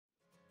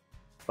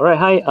Alright,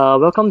 hi,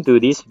 welcome to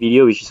this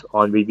video which is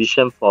on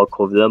revision for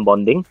covalent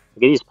bonding.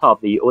 Okay, this is part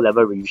of the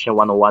O-level revision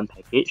 101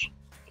 package.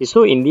 Okay,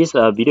 so in this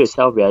video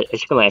itself, we are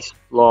actually going to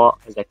explore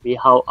exactly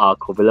how are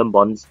covalent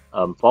bonds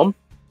form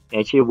and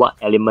actually what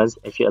elements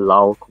actually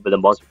allow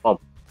covalent bonds to form.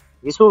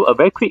 Okay, so a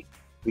very quick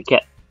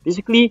recap.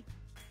 Basically,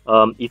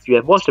 if you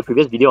have watched the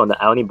previous video on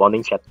the ionic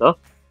bonding chapter,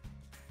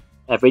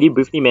 I've already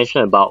briefly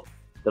mentioned about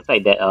the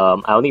fact that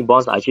ionic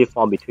bonds are actually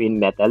formed between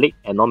metallic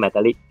and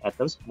non-metallic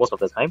atoms most of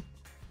the time.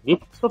 Okay,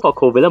 so for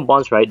covalent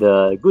bonds, right,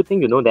 the good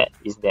thing to know that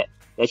is that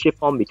they actually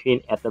form between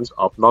atoms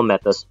of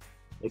non-metals.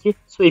 Okay,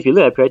 so if you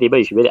look at the periodic table,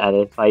 you should really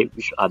identify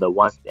which are the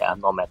ones that are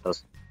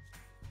non-metals.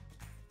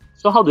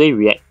 So how do they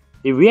react?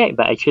 They react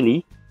by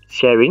actually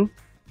sharing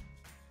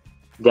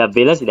their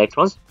valence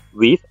electrons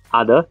with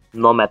other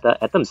non-metal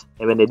atoms.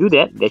 And when they do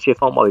that, they actually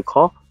form what we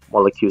call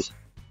molecules.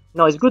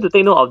 Now, it's good to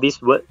take note of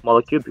this word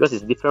molecule because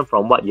it's different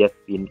from what you have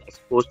been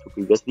exposed to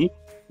previously,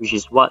 which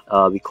is what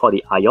we call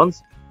the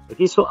ions.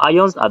 Okay, so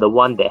ions are the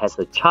one that has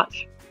a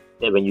charge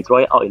that when you draw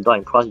it out in dot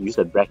and cross, you use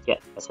a bracket,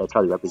 etc.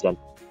 to represent.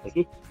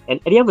 Okay, and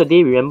at the end of the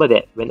day, remember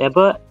that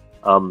whenever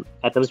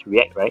atoms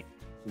react, right,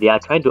 they are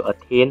trying to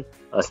attain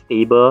a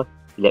stable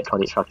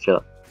electronic structure.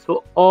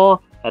 So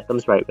all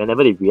atoms, right,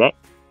 whenever they react,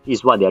 this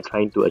is what they are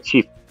trying to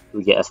achieve,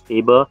 to get a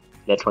stable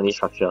electronic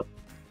structure.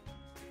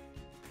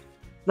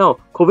 Now,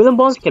 covalent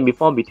bonds can be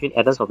formed between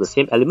atoms of the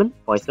same element,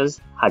 for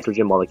instance,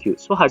 hydrogen molecule.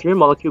 So hydrogen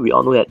molecule, we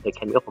all know that the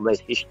chemical formula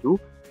is H2.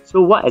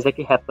 So what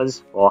exactly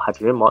happens for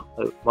hydrogen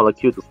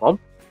molecule to form?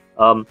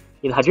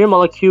 In hydrogen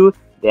molecule,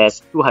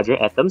 there's two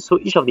hydrogen atoms. So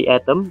each of the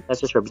atom,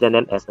 let's just represent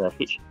them as a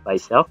H by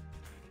itself.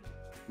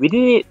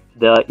 Within it,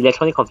 the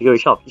electronic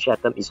configuration of each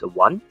atom is a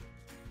 1,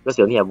 because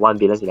they only have one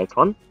valence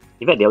electron.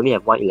 In fact, they only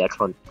have one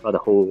electron for the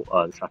whole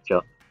structure.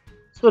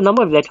 So the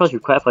number of electrons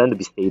required for them to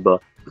be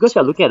stable, because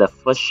you are looking at the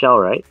first shell,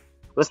 right?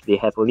 Because they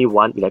have only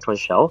one electron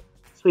shell.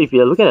 So if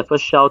you're looking at the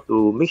first shell,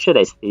 to make sure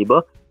that it's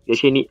stable, you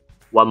actually need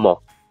one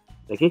more.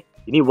 Okay,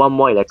 you need one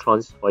more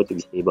electrons for it to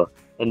be stable.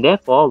 And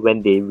therefore,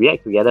 when they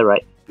react together,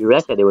 right, you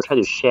realize that they will try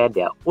to share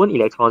their own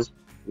electrons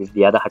with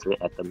the other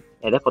hydrogen atom.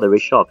 And therefore, the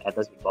ratio of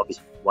atoms involved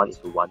is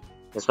 1:1.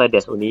 That's why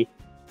there's only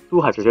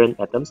two hydrogen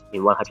atoms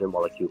in one hydrogen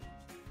molecule.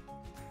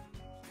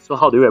 So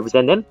how do we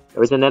represent them?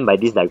 Represent them by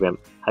this diagram.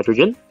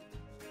 Hydrogen.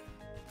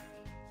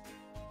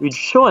 We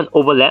show an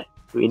overlap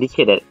to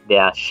indicate that they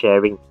are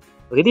sharing.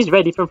 Okay, this is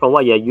very different from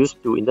what you are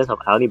used to in terms of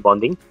ionic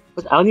bonding,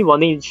 because ionic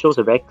bonding shows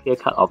a very clear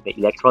cut of the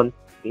electron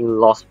being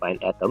lost by an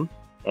atom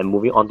and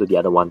moving on to the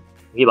other one.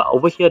 Okay, but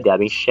over here they are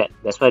being shared.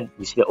 That's why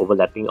you see the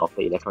overlapping of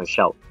the electron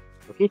shell.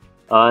 Okay,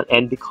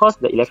 and because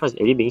the electron is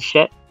already being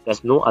shared,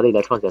 there's no other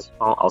electrons that's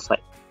found outside.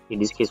 In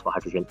this case, for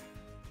hydrogen.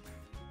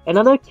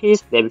 Another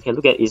case that we can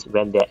look at is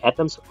when the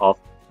atoms of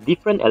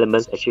different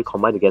elements actually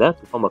combine together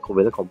to form a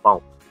covalent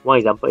compound. One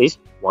example is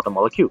water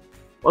molecule.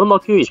 Water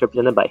molecule is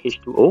represented by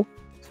H2O.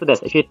 So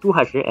there's actually two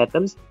hydrogen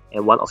atoms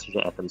and one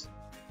oxygen atoms.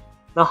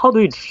 Now, how do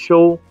we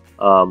show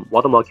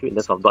water molecule in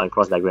terms of dot and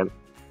cross diagram?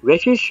 We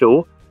actually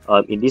show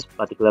in this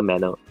particular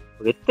manner.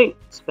 Okay, take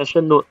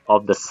special note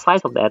of the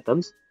size of the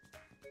atoms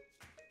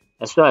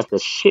as well as the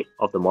shape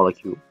of the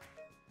molecule.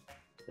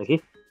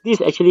 Okay, this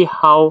is actually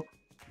how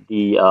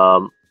the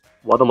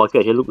water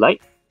molecule actually look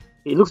like.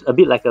 It looks a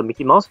bit like a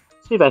Mickey Mouse.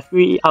 So if I fill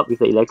it up with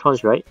the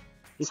electrons, right,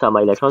 these are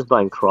my electrons,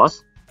 dot and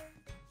cross.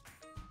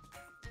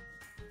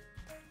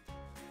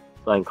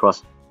 Dot and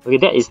cross. Okay,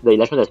 that is the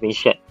electron that's being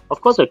shared.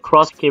 Of course, the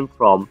cross came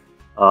from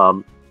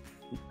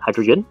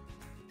hydrogen.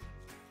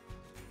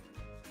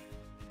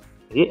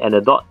 Okay, and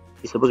the dot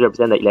is supposed to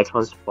represent the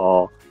electrons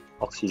for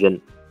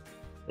oxygen.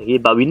 Okay,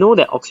 but we know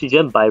that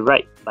oxygen by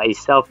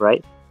itself,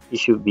 right, it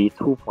should be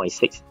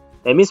 2.6.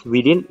 That means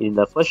within in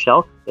the first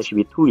shell, there should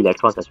be two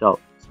electrons as well.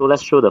 So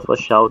let's show the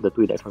first shell, the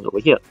two electrons over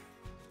here.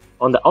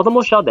 On the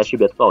outermost shell, there should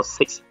be a total of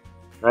 6.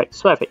 Right?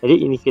 So I've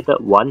already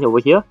indicated 1 over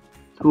here,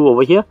 2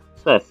 over here,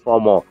 so I have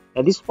 4 more.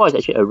 And this 4 is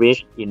actually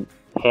arranged in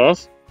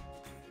pairs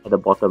at the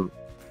bottom.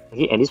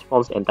 Okay, and this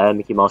forms the entire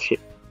Mickey Mouse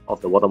shape of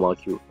the water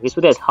molecule. Okay,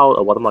 so that's how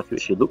a water molecule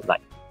should look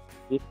like.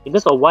 Okay? In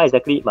terms of why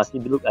exactly it must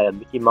look like a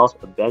Mickey Mouse,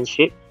 a band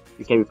shape,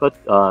 you can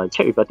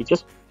check with your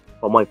teachers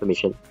for more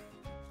information.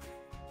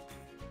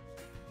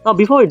 Now,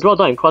 before we draw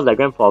dot and cross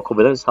diagram for a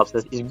covalent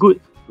substance, it's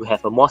good to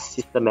have a more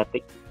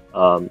systematic,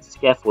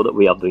 scaffolded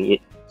way of doing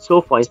it. So,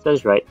 for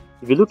instance, right,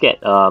 if you look at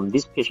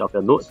this page of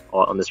your notes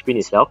or on the screen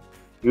itself,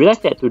 you realize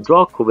that to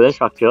draw covalent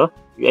structure,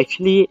 you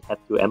actually have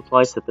to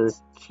employ certain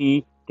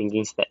key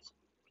thinking steps.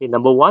 Okay,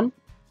 number 1,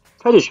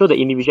 try to show the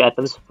individual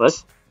atoms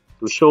first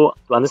to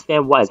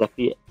understand what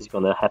exactly is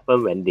going to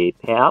happen when they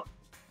pair up.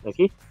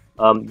 Okay,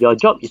 your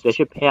job is to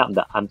actually pair up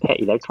the unpaired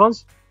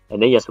electrons,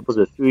 and then you're supposed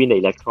to fill in the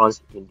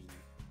electrons in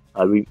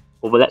the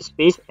overlap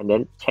space and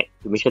then check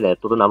to make sure that the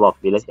total number of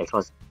valence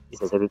electrons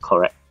is exactly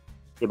correct.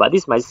 Okay, but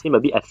this might seem a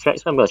bit abstract,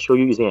 so I'm going to show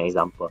you using an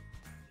example.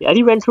 Okay, I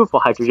already went through for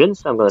hydrogen,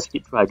 so I'm going to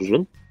skip through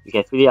hydrogen. You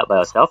can fill it up by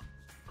yourself.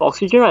 For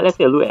oxygen, right, let's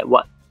take a look at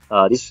what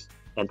this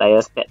entire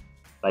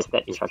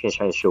step-by-step instruction is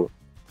trying to show.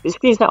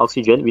 Basically, inside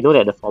oxygen, we know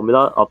that the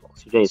formula of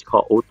oxygen is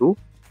called O2.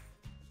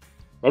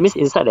 That means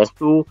inside there's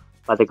two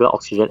particular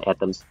oxygen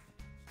atoms.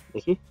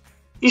 Okay,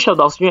 each of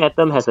the oxygen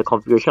atom has a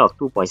configuration of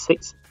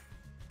 2.6,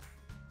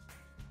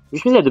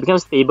 which means that to become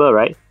stable,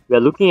 right, we are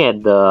looking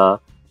at the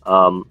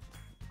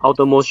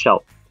outermost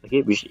shell,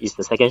 okay, which is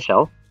the second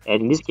shell,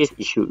 and in this case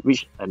it should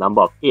reach a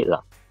number of 8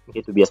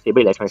 okay, to be a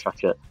stable electron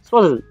structure.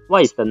 So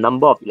what is the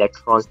number of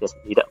electrons that's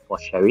needed for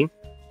sharing?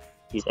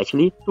 It's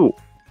actually 2,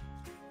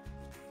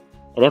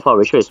 and therefore our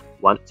ratio is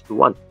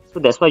 1:1. So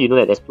that's why you know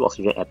that there's 2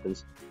 oxygen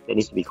atoms that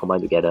needs to be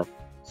combined together.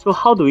 So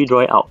how do we draw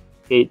it out?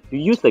 Okay, to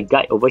use the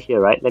guide over here,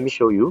 right, let me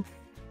show you.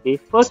 Okay,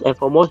 first and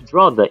foremost,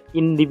 draw the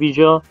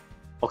individual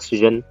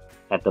oxygen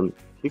atom.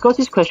 Because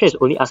this question is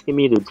only asking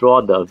me to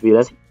draw the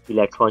valence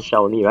electron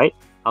shell only, right?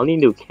 I only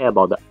need to care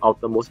about the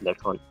outermost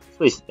electron.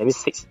 So that means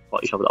 6 for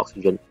each of the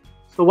oxygen.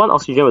 So one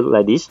oxygen will look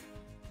like this.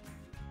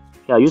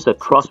 Okay, I'll use the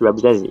cross to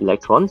represent the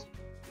electrons.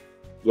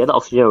 The other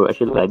oxygen will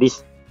actually look like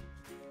this,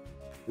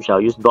 which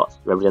I'll use dots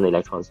to represent the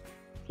electrons.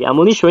 Okay, I'm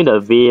only showing the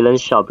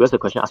valence shell because the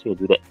question asked me to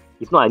do that.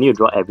 If not, I need to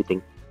draw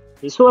everything.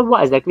 Okay, so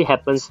what exactly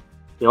happens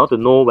in order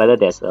to know whether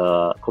there's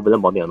a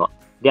covalent bonding or not?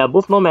 They are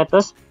both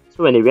non-matters,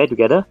 so when they react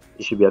together,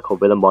 it should be a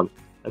covalent bond.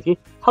 Okay,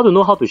 how to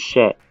know how to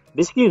share?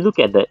 Basically, you look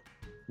at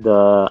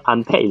the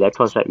unpaired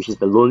electrons, right, which is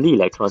the lonely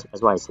electrons,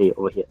 as what I say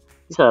over here.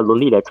 These are the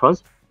lonely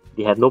electrons.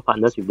 They have no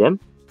partners with them.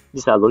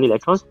 These are lonely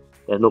electrons.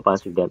 They have no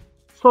partners with them.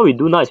 So what we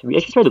do now is we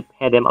actually try to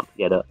pair them up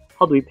together.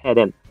 How do we pair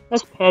them?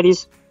 Let's pair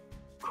this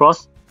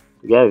cross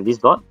together with this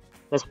dot.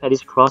 Let's pair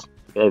this cross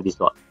together with this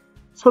dot.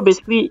 So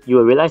basically, you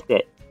will realize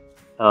that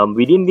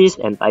within this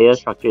entire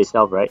structure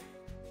itself, right,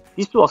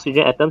 these 2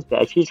 oxygen atoms,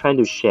 they're actually trying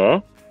to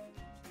share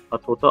a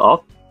total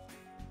of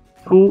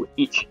 2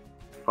 each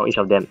from each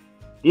of them.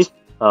 This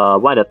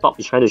one at the top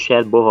is trying to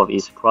share both of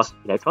its cross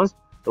electrons.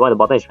 The one at the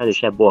bottom is trying to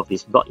share both of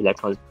these dot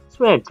electrons.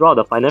 So when I draw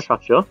the final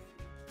structure,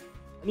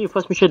 I need to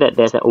first make sure that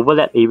there's an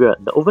overlap area.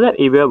 The overlap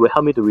area will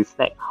help me to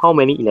reflect how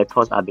many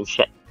electrons are being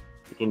shared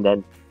between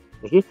them.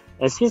 Okay,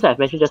 and since I've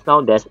mentioned just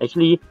now, there's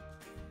actually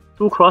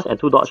 2 cross and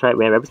 2 dots, right?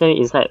 When I represent it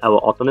inside, I will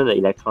alternate the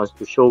electrons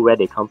to show where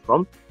they come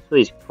from. So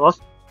it's cross,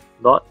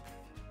 dot,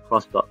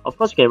 cross, dot. Of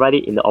course, you can write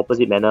it in the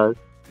opposite manner.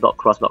 Dot,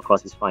 cross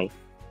is fine.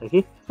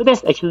 Okay, so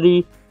that's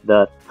actually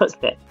the third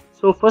step.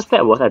 So first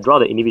step was I draw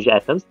the individual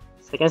atoms.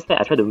 Second step,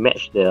 I try to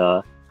match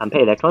the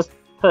unpaired electrons.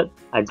 Third,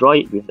 I draw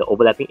it with the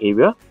overlapping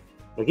area.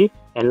 Okay,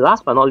 and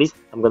last but not least,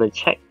 I'm going to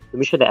check to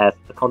make sure that I've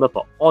accounted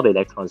for all the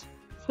electrons.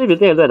 So if you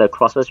take a look at the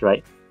crosses,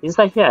 right,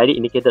 inside here I already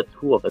indicated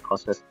 2 of the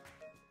crosses.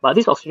 But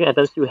these oxygen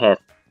atoms still have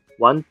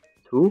 1,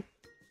 2,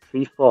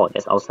 3, 4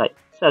 that's outside.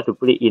 So I have to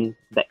put it in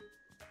back.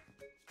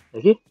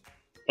 Okay,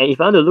 and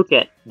if I want to look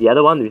at the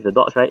other one with the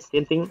dots, right,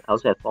 same thing, I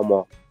also have 4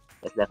 more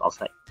that's left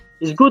outside.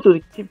 It's good to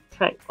keep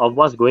track of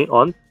what's going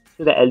on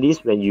so that at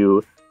least when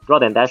you draw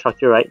the entire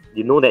structure, right,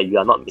 you know that you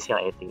are not missing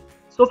out anything.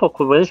 So for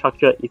covalent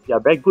structure, if you are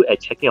very good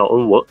at checking your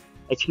own work,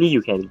 actually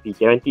you can be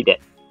guaranteed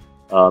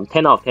that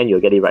 10 out of 10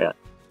 you'll get it right.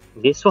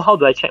 Okay, so how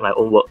do I check my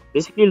own work?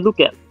 Basically, look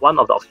at one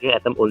of the oxygen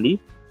atom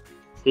only.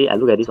 Say I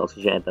look at this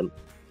oxygen atom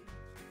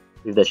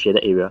with the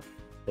shaded area.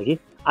 Okay,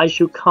 I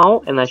should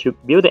count and I should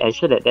be able to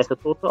ensure that there's a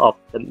total of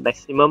the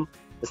maximum,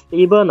 the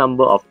stable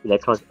number of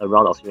electrons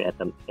around the oxygen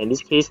atom. In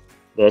this case,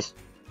 there's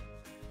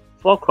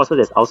 4 crosses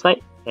that's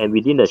outside, and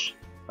within the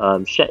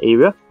shared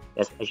area,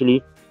 there's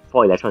actually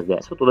 4 electrons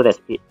there. So total that's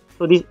 8.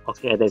 So this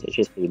oxygen atom is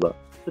actually stable.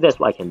 So that's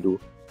what I can do.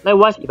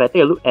 Likewise, if I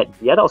take a look at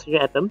the other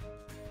oxygen atom,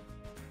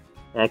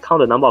 and I count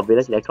the number of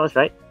valence electrons,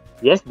 right?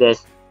 Yes,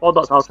 there's 4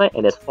 dots outside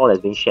and there's 4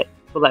 that's being shared.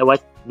 So likewise,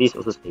 this is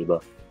also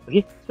stable.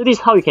 Okay, so this is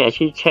how you can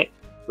actually check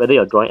whether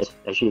your drawing is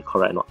actually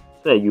correct or not.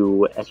 So that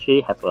you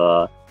actually have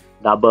a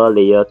double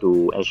layer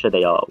to ensure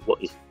that your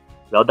work is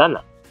well done.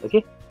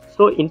 Okay,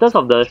 so in terms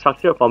of the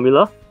structural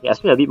formula, I'll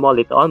explain a bit more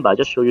later on, but I'll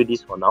just show you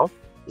this for now.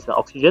 It's an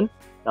oxygen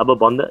double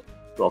bonded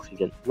to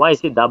oxygen. Why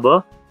is it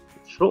double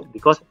stroke?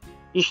 Because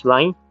each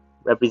line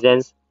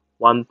represents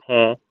 1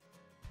 pair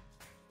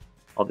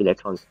of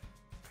electrons.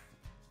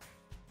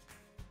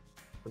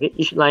 Okay,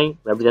 each line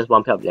represents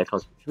 1 pair of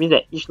electrons, which means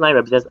that each line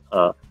represents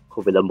a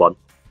covalent bond.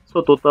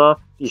 So total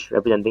is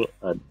representing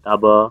a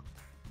double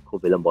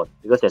covalent bond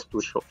because there's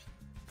 2 strokes.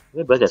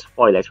 Okay, because there's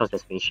 4 electrons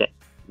that's being shared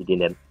within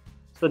them.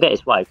 So that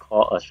is what I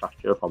call a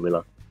structural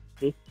formula.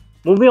 Okay,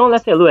 moving on,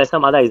 let's take a look at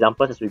some other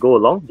examples as we go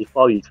along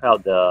before we try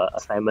out the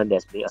assignment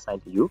that's being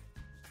assigned to you.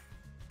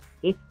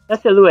 Okay,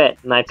 let's take a look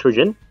at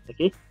nitrogen.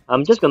 Okay,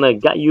 I'm just gonna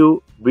guide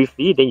you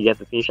briefly, then you have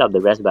to finish up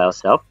the rest by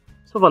yourself.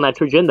 So for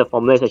nitrogen, the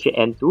formula is actually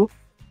N2.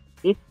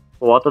 Okay,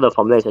 for water, the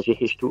formula is actually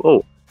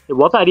H2O. The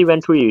water I already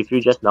went through it with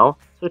you just now,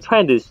 so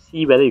try to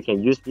see whether you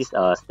can use this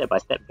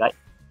step-by-step guide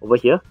over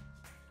here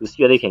to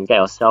see whether you can guide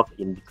yourself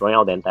in drawing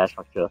out the entire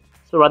structure.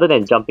 So rather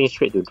than jumping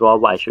straight to draw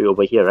what I show you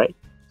over here, right,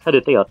 try to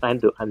take your time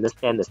to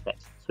understand the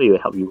steps, so it will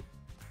help you.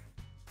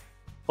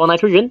 For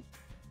nitrogen,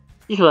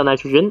 each of the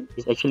nitrogen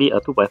is actually a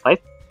 2.5.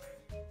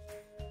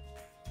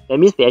 That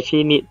means they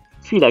actually need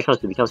 3 electrons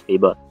to become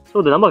stable.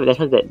 So the number of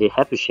electrons that they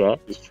have to share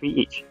is 3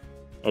 each,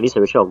 and this is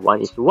a ratio of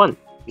 1:1.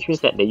 Which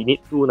means that you need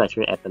 2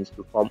 nitrogen atoms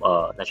to form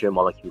a nitrogen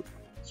molecule.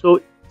 So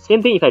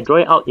same thing if I draw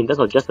it out in terms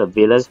of just a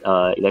valence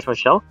electron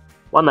shell,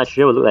 one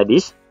nitrogen will look like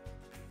this: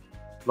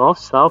 north,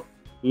 south,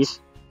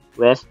 east,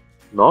 west,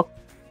 north,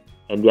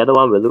 and the other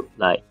one will look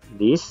like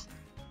this: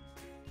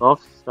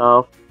 north,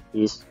 south,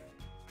 east,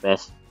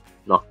 west,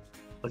 north.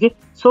 Okay,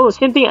 so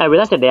same thing, I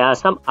realized that there are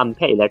some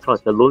unpaired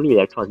electrons, the lonely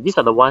electrons. These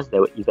are the ones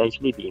that will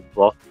eventually be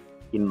involved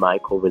in my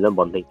covalent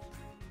bonding.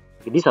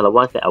 Okay, these are the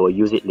ones that I will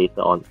use it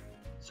later on.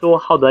 So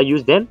how do I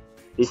use them?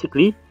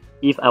 Basically,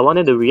 if I want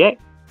them to react,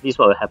 this is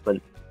what will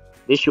happen.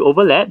 They should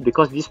overlap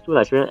because these two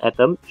nitrogen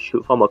atoms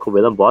should form a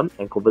covalent bond,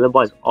 and covalent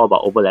bond is all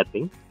about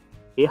overlapping.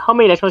 Okay, how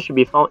many electrons should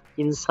be found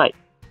inside?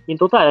 In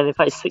total, I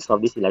identified 6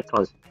 of these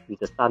electrons with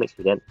the star next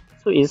to them.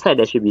 So inside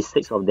there should be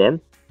 6 of them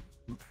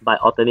by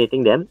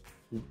alternating them.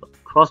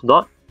 Cross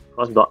dot,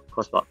 cross dot,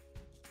 cross dot.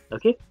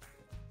 Okay?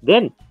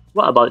 Then,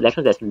 what about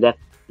electrons that's left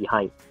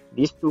behind?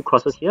 These 2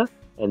 crosses here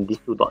and these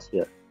 2 dots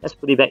here. Let's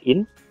put it back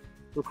in.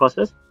 2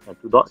 crosses and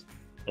 2 dots.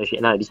 And we should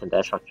end up with this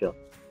entire structure.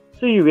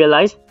 So you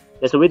realize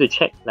there's a way to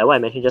check, like what I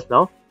mentioned just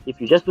now.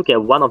 If you just look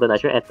at one of the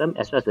nitrogen atom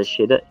as well as the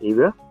shaded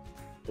area,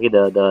 okay,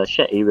 the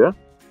shared area,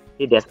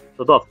 okay, there's a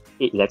total of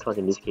 8 electrons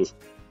in this case.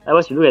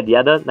 Likewise, you look at the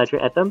other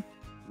nitrogen atom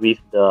with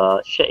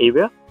the shared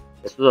area,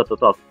 there's also a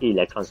total of 8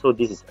 electrons. So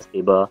this is a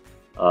stable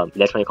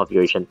electronic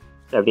configuration.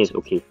 So everything is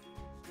okay.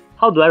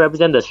 How do I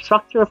represent the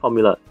structure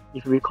formula?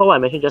 If you recall what I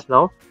mentioned just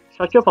now,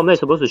 structure formula is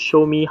supposed to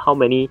show me how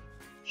many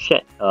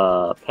shared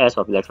pairs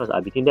of electrons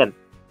are between them.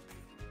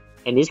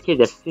 In this case,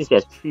 since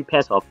there's 3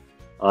 pairs of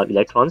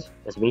electrons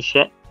that's being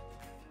shared,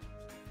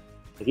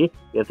 okay,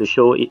 we have to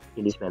show it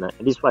in this manner.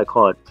 And this is what I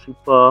call a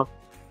triple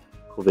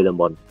covalent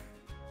bond.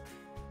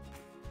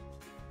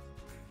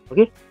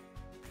 Okay,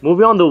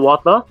 moving on to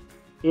water.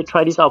 Okay,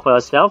 try this out for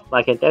yourself.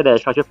 I can tell that the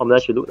structure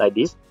formula should look like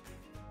this.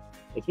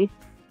 Okay,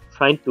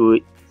 trying to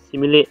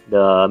simulate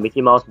the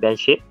Mickey Mouse band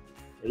shape.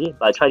 Okay,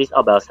 but try this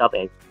out by yourself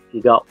and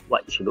figure out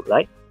what it should look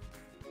like.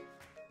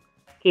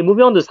 Okay,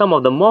 moving on to some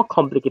of the more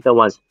complicated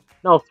ones.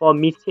 Now for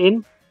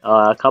methane,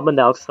 carbon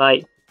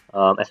dioxide,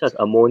 as well as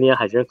ammonia,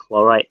 hydrogen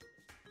chloride,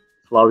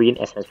 fluorine,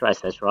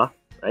 etc.,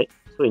 right?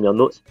 So in your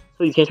notes,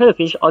 so you can try to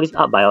finish all this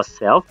up by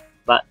yourself.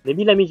 But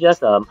maybe let me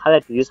just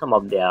highlight to you some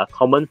of their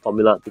common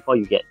formula before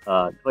you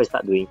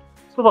start doing.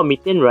 So for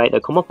methane, right, the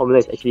common formula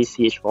is actually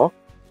CH4.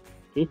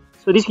 Okay,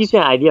 so this gives you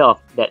an idea of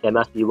that there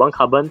must be 1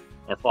 carbon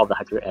and 4 of the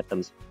hydrogen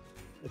atoms.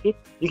 Okay,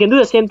 you can do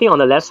the same thing on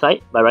the left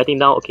side by writing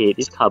down, okay,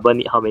 this carbon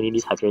need how many,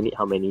 this hydrogen need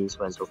how many,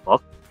 so on and so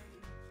forth.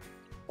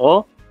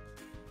 Or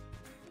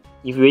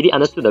if you already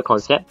understood the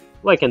concept,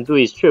 what I can do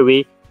is straight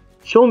away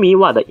show me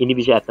what are the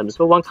individual atoms.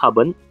 So 1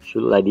 carbon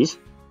should look like this.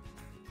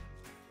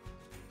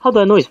 How do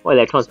I know it's 4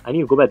 electrons? I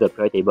need to go back to the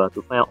periodic table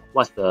to find out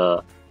what's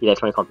the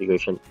electronic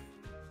configuration.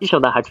 Each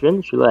of the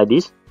hydrogen should look like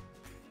this.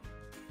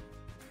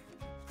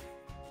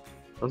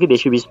 Okay, they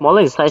should be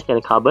smaller in size than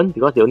the carbon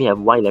because they only have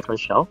 1 electron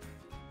shell.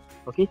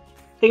 Okay,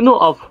 take note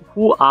of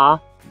who are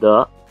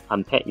the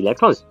unpaired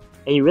electrons.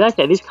 And you realize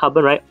that this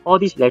carbon, right, all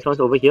these electrons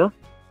over here,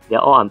 they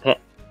are all unpaired.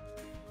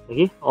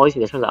 Okay, all these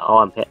electrons are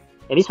all unpaired.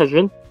 And this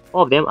hydrogen,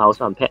 all of them are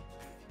also unpaired.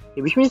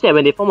 Okay, which means that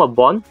when they form a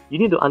bond, you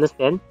need to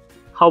understand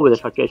how will the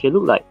structure actually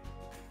look like.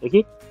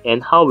 Okay,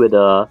 and how will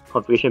the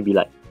configuration be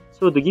like.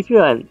 So to give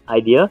you an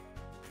idea,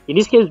 in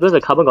this case, because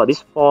the carbon got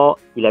these 4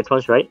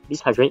 electrons, right,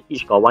 this hydrogen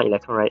each got 1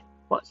 electron, right,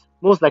 what's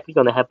most likely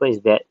going to happen is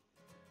that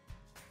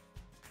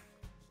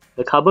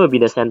the carbon will be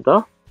the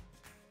center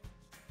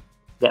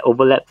that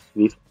overlaps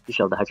with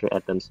each of the hydrogen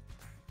atoms.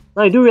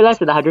 Now you do realize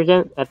that the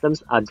hydrogen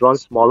atoms are drawn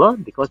smaller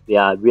because they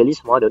are really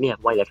small, they only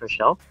have 1 electron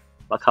shell,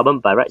 but carbon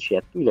by right should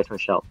have 2 electron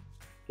shell.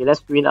 Okay, let's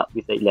screen up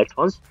with the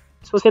electrons.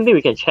 So same thing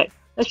we can check.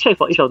 Let's check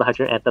for each of the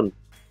hydrogen atoms.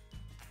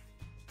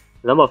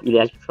 The number of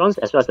electrons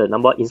as well as the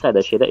number inside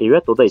the shaded area,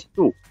 total is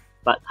 2.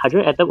 But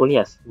hydrogen atom only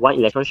has 1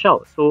 electron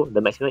shell, so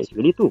the maximum is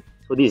really 2.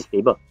 So this is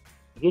stable.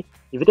 Okay,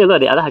 if you take a look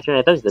at the other hydrogen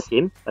atoms, it's the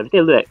same. But if you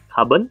take a look at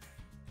carbon,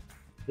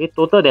 okay,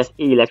 total there's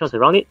 8 electrons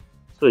around it,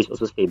 so it's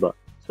also stable.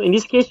 So in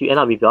this case, you end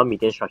up with your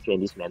methane structure in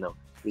this manner,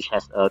 which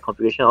has a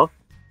configuration of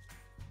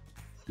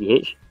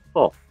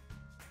CH4.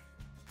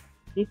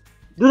 Okay.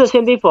 Do the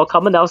same thing for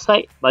carbon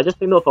dioxide, but just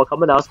take note for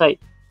carbon dioxide,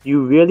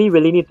 you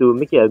really need to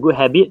make it a good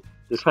habit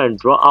to try and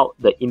draw out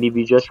the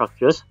individual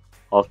structures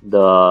of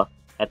the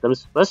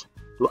atoms first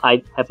to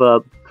have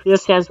a clear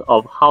sense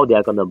of how they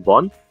are going to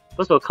bond.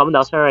 Because for carbon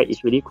dioxide, right,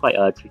 it's really quite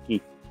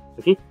tricky.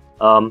 Okay,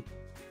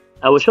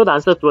 I will show the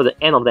answer towards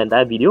the end of the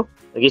entire video.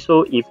 Okay,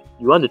 so if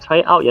you want to try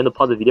it out, you want to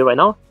pause the video right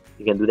now,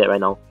 you can do that right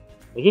now.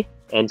 Okay,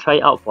 and try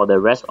it out for the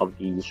rest of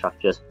the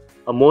structures.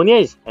 Ammonia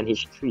is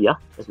NH3, yeah,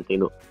 just to take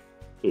note.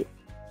 Okay,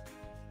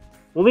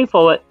 moving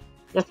forward,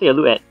 let's take a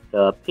look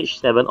at page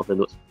 7 of the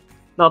notes.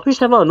 Now, page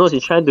 7 of the notes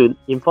is trying to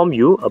inform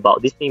you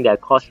about this thing that I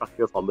call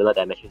structural formula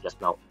that I mentioned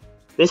just now.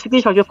 Basically,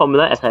 structural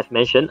formula, as I've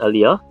mentioned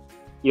earlier,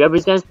 it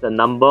represents the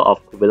number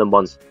of covalent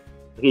bonds.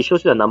 Okay, it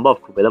shows you the number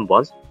of covalent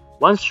bonds.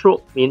 1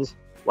 stroke means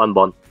 1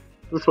 bond.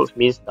 2 strokes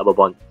means double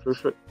bond.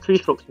 3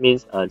 strokes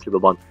means triple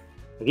bond.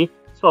 Okay,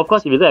 so of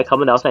course, if you look at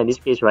carbon dioxide in this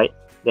case, right,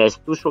 there's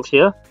 2 strokes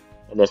here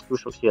and there's 2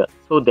 strokes here.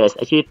 So there's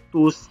actually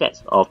 2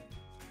 sets of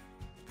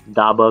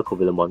double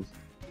covalent bonds.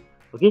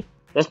 Okay,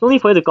 there's no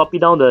need for you to copy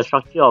down the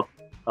structure of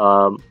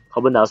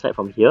carbon dioxide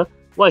from here,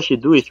 what you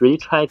should do is really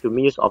try to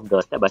make use of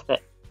the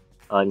step-by-step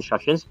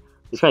instructions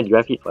to try and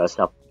derive it for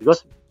yourself.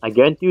 Because I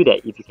guarantee you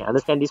that if you can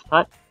understand this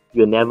part,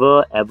 you'll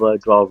never ever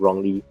draw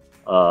wrongly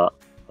a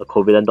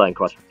covalent dot and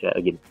cross structure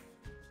again.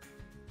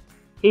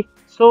 Okay,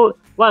 so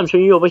what I'm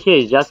showing you over here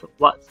is just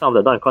what some of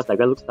the dot and cross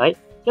diagram looks like.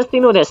 Just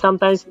take note that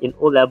sometimes in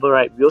O level,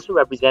 right, we also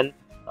represent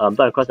dot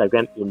and cross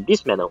diagram in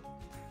this manner.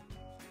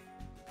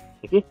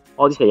 Okay,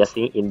 all this that you're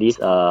seeing in this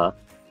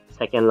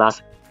second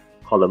last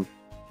column.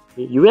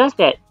 Okay? You realize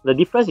that the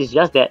difference is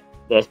just that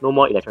there's no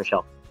more electron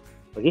shell.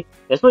 Okay,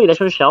 there's no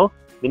electron shell,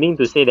 meaning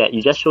to say that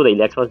you just show the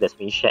electrons that's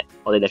being shed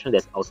or the electrons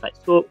that's outside.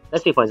 So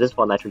let's say for instance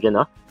for nitrogen,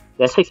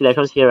 there's 6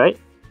 electrons here, right?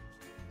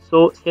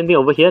 So same thing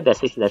over here, there's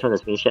 6 electrons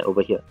that's being shed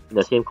over here in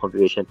the same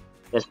configuration.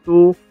 There's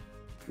 2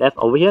 left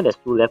over here, there's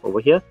 2 left over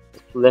here,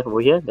 there's 2 left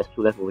over here, there's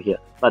 2 left over here.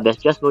 But there's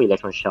just no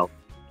electron shell.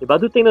 Okay, but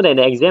do take note that in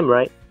the exam,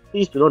 right,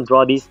 please do not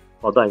draw this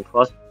for dot and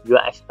cross. You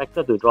are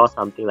expected to draw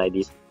something like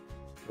this.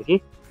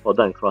 Okay, for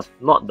dot and cross,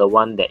 not the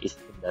one that is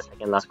in the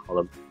second last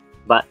column.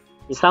 But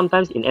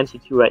sometimes in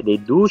MCQ, right, they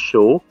do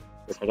show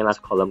the second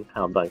last column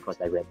kind of dot and cross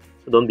diagram.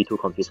 So don't be too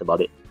confused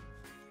about it.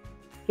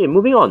 Okay,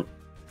 moving on.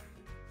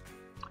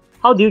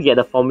 How do you get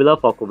the formula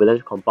for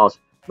covalent compounds?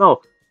 Now,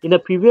 in the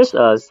previous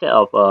set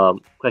of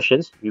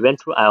questions, we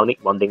went through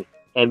ionic bonding.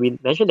 And we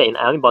mentioned that in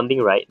ionic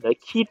bonding, right, the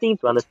key thing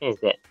to understand is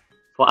that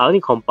for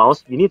ionic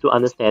compounds, you need to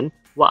understand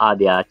what are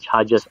their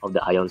charges of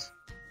the ions.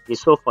 Okay,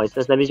 so for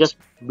instance, let me just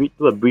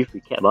do a brief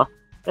recap.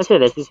 Let's say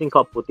there's this thing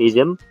called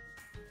potassium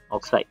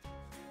oxide.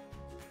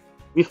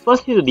 We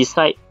first need to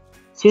decide,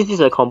 since this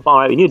is a compound,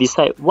 right, we need to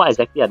decide what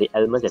exactly are the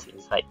elements that's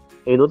inside.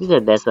 And you notice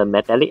that there's a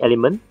metallic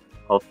element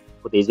of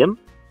potassium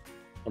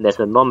and there's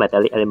a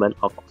non-metallic element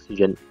of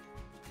oxygen.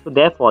 So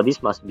therefore,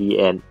 this must be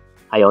an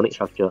ionic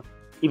structure.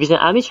 If it's an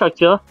ionic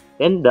structure,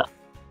 then the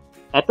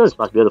atoms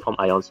must be able to form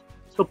ions.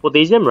 So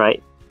potassium,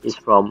 right, is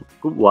from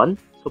group 1.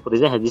 So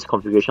potassium has this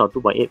configuration of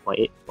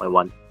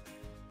 2.8.8.1.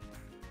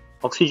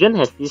 Oxygen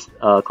has this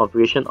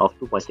configuration of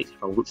 2.6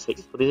 from group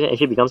 6. Potassium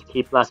actually becomes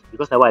K+,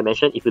 because like what I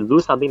mentioned, if you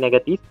lose something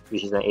negative,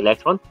 which is an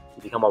electron,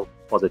 you become more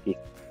positive.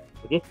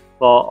 Okay,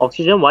 for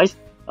oxygen wise,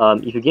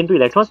 if you gain 2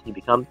 electrons, you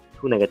become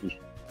 2 negative.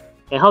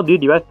 And how do you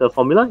derive the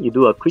formula? You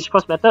do a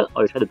crisscross method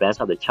or you try to balance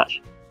out the charge.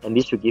 And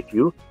this should give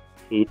you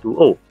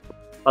K2O.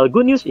 But the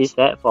good news is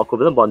that for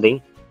covalent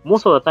bonding,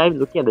 most of the time,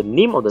 looking at the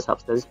name of the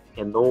substance,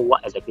 you can know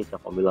what exactly is the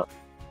formula.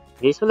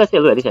 Okay, so let's take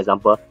a look at this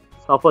example,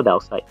 sulfur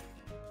dioxide.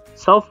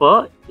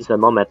 Sulfur is a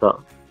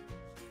non-metal.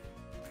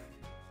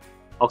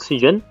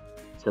 Oxygen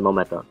is a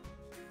non-metal.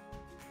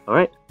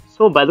 Alright,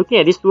 so by looking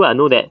at these two, I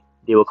know that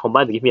they will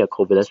combine to give me a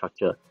covalent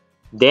structure.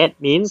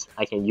 That means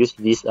I can use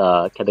this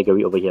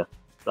category over here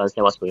to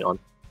understand what's going on.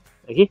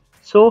 Okay,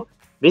 so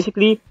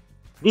basically,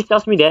 this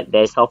tells me that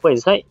there's sulfur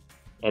inside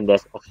and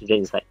there's oxygen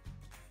inside.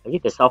 Okay,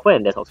 there's sulfur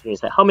and there's oxygen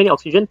inside. How many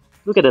oxygen?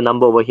 Look at the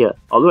number over here,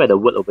 or look at the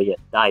word over here,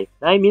 di.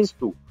 Di means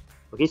 2.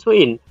 Okay, so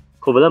in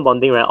covalent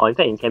bonding, right, or in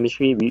fact in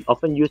chemistry, we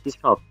often use this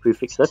kind of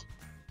prefixes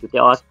to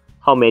tell us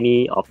how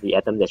many of the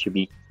atoms there should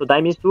be. So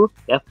di means 2,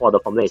 therefore the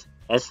formula is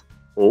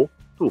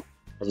SO2,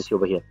 as you see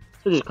over here.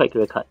 So this is quite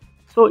clear cut.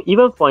 So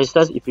even for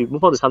instance, if we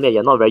move on to something that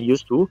you're not very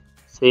used to,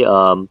 say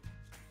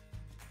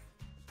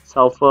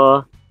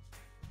sulfur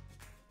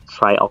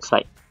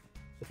trioxide.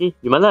 Okay,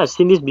 you might not have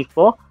seen this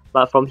before,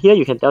 but from here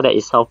you can tell that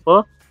it's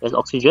sulfur, there's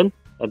oxygen,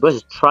 and because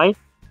it's tri,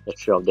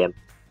 there's 3 of them.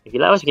 Okay,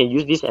 likewise you can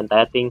use this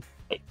entire thing,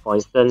 like for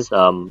instance,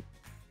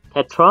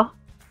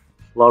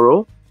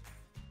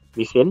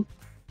 tetrafluoromethane.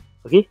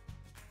 Okay,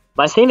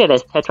 by saying that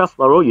there's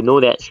tetrafluoro, you know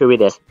that straight away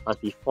there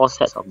must be 4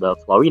 sets of the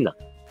fluorine.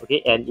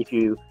 Okay, and if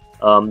you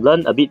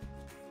learn a bit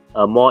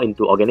more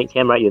into organic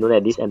chem, right, you know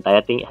that this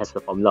entire thing has a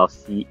formula of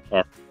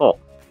CF4.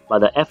 But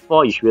the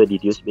F4 you should be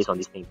deduced based on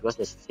this thing because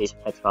it says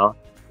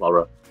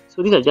tetrafluoro.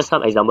 So these are just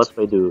some examples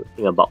for you to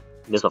think about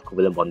in terms of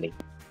covalent bonding.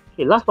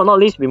 Okay, last but not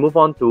least, we move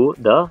on to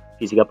the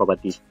physical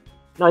properties.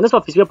 Now, in terms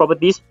of physical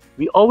properties,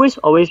 we always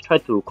try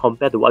to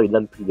compare to what we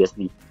learned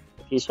previously.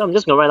 Okay, so I'm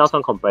just going to write down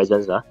some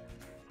comparisons.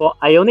 For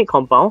ionic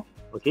compound,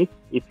 okay,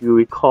 if you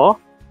recall,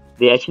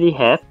 they actually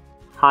have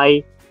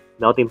high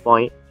melting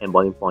point and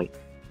boiling point.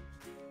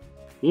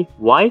 Okay,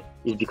 why?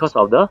 It's because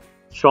of the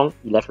strong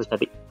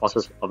electrostatic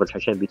forces of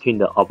attraction between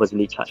the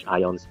oppositely charged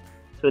ions.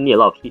 So you need a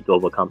lot of heat to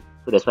overcome.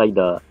 So that's why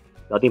the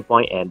melting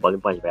point and boiling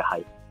point is very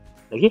high.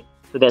 Okay,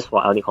 so that's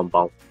for ionic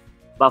compound.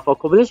 But for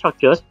covalent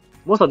structures,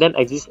 most of them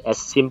exist as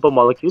simple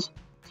molecules.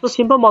 So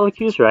simple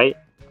molecules, right,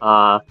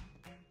 are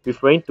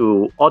referring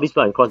to all these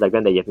dot and cross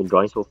diagram that you have been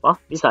drawing so far.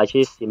 These are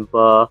actually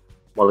simple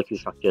molecule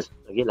structures.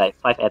 Okay, like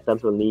 5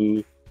 atoms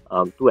only,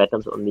 2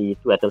 atoms only,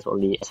 2 atoms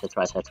only,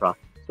 etc. etc.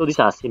 So these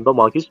are simple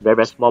molecules, very,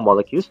 very small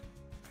molecules.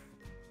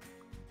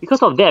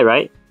 Because of that,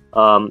 right,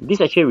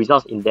 this actually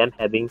results in them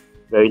having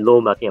very low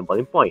melting and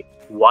boiling point.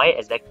 Why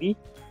exactly?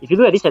 If you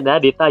look at this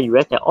entire data, you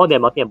realize that all their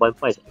melting and boiling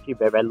point is actually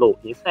very, very low.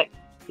 In fact,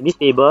 in this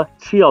table,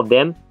 3 of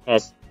them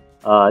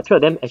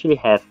actually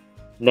have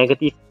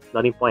negative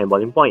melting point and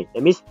boiling point.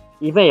 That means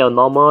even at your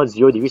normal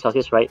 0 degrees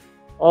Celsius, right,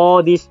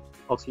 all these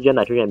oxygen,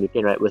 nitrogen, and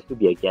methane, right, will still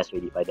be a gas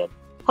already by then.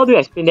 How do you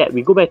explain that?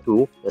 We go back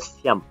to the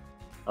SIAM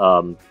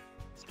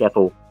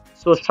scaffold.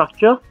 So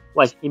structure,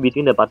 what is in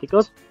between the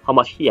particles, how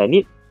much heat I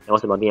need, and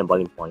what's the melting and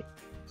boiling point.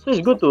 So it's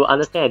good to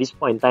understand at this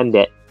point in time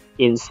that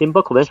in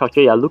simple covalent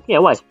structure, you are looking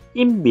at what is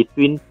in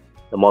between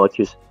the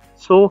molecules.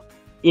 So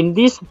in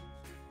this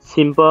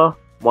simple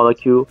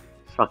molecule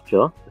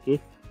structure, okay,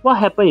 what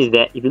happens is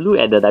that if you look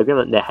at the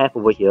diagram that I have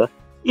over here,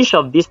 each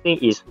of these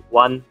things is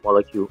one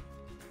molecule.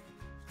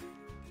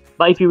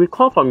 But if you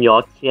recall from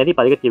your kinetic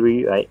particle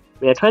theory, right,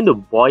 when you're trying to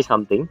boil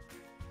something,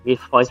 okay,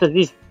 for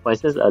instance,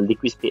 a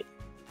liquid state,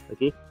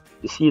 okay,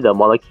 you see the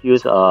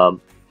molecules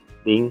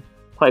being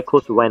quite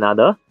close to one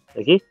another,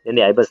 okay, then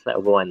they are able to slide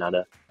over one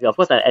another. Okay, of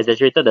course, I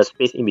exaggerated the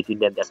space in between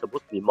them, they're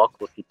supposed to be more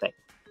closely packed.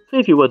 So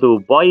if you were to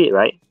boil it,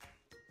 right,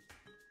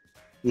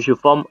 you should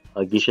form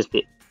a gaseous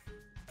state.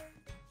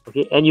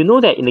 Okay, and you know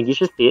that in a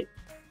gaseous state,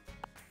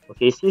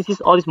 okay,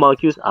 since all these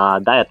molecules are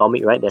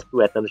diatomic, right, there's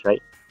two atoms,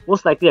 right,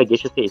 most likely a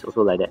gaseous state is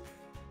also like that,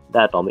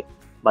 diatomic,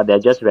 but they're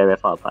just very, very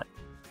far apart.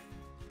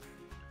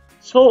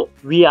 So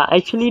we are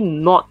actually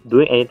not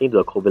doing anything to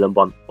a covalent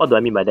bond. What do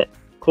I mean by that?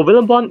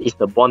 Covalent bond is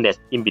the bond that's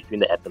in between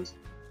the atoms.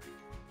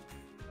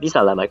 These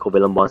are like my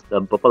covalent bonds,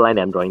 the purple line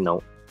that I'm drawing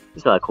now.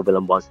 These are like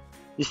covalent bonds.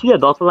 You see the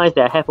dotted lines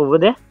that I have over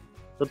there?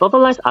 The dotted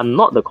lines are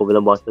not the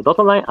covalent bonds. The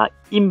dotted lines are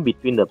in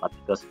between the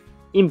particles,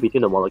 in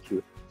between the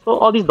molecule. So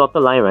all these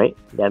dotted line, right,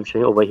 that I'm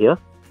showing over here,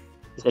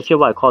 is actually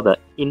what I call the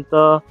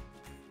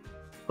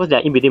because they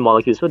are in between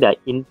molecules, so they are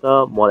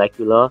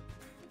intermolecular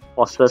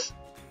forces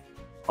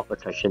of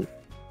attraction.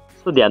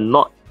 So they are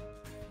not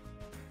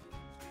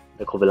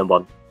the covalent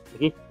bond.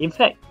 Okay. In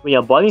fact, when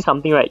you're boiling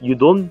something, right, you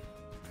don't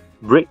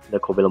break the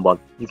covalent bond.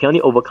 You can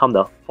only overcome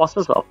the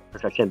forces of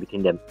attraction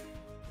between them.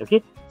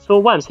 Okay. So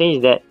what I'm saying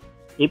is that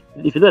if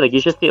you look at the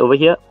gaseous state over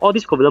here, all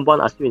these covalent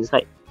bonds are still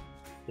inside.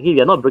 Okay,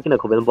 you're not breaking the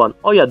covalent bond.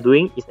 All you're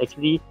doing is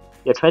actually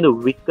you're trying to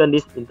weaken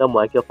this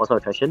intermolecular force of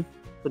attraction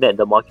so that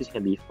the molecules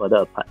can be further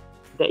apart.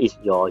 That is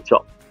your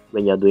job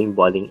when you're doing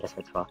boiling,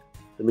 etc.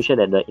 To make sure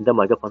that the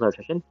intermolecular force of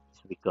attraction is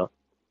weaker.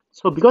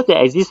 So because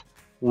there exists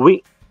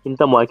weak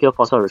intermolecular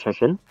force of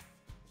attraction,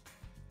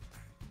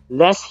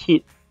 less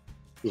heat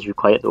is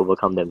required to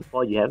overcome them.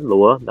 Or you have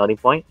lower melting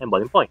point and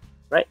boiling point,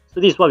 right? So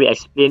this is what we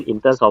explain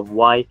in terms of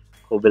why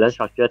covalent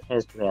structure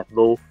tends to have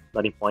low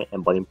melting point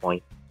and boiling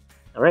point.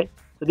 Alright,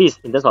 so this is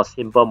in terms of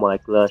simple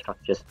molecular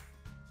structures.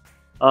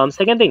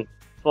 Second thing,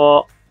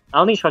 for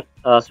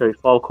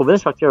covalent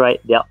structure,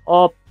 right, they are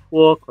all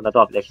poor conductor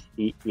of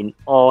electricity in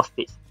all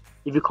states.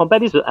 If you compare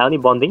this with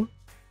ionic bonding,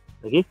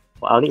 okay,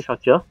 for ionic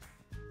structure,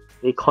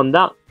 they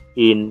conduct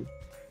in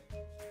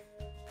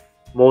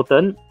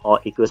molten or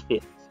aqueous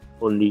states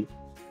only,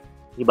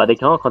 but they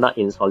cannot conduct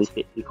in solid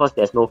state because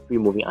there's no free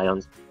moving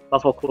ions.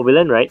 But for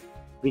covalent, right,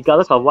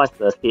 regardless of what's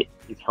the state,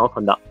 you cannot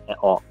conduct at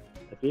all.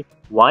 Okay,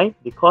 why?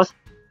 Because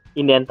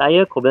in the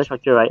entire covalent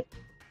structure, right,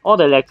 all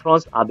the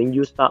electrons are being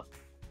used up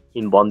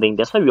in bonding.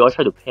 That's why we all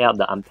try to pair up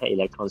the unpaired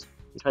electrons.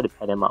 We try to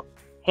pair them up.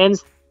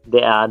 Hence,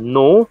 there are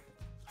no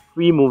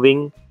free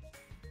moving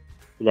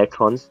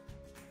electrons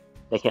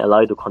that can allow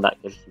you to conduct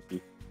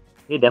electricity.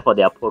 Okay, therefore,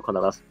 they are poor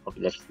conductors of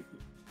electricity.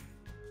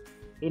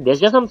 Okay, there's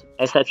just some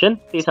exception.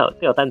 Take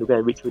your time to go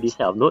and read through this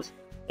set of notes.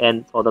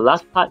 And for the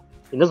last part,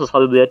 in terms of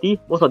solubility,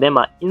 most of them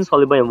are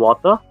insoluble in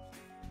water,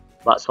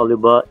 but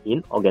soluble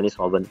in organic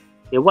solvent.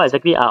 Okay, what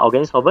exactly are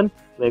organic solvent?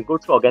 When we go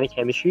through organic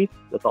chemistry,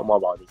 we'll talk more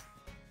about this.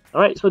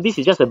 Alright, so this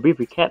is just a brief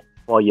recap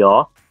for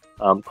your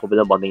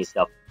covalent bonding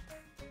itself.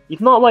 If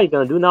not, what you're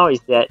going to do now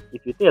is that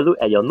if you take a look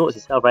at your notes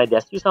itself, right,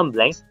 there's still some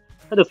blanks.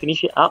 Try to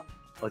finish it up,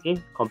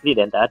 okay, complete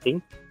the entire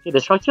thing. Okay,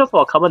 the structure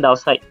for carbon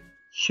dioxide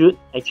should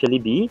actually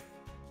be,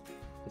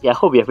 okay, I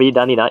hope you have already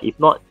done it. If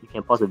not, you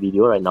can pause the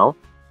video right now.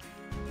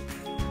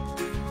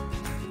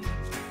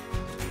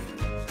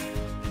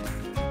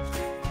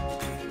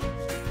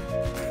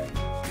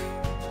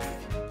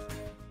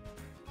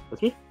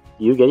 Okay,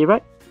 do you get it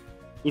right?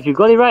 If you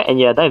got it right and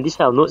you're done with this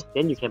set of notes,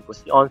 then you can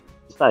proceed on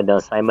to start the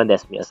assignment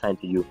that's been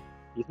assigned to you.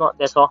 If not,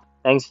 that's all.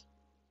 Thanks.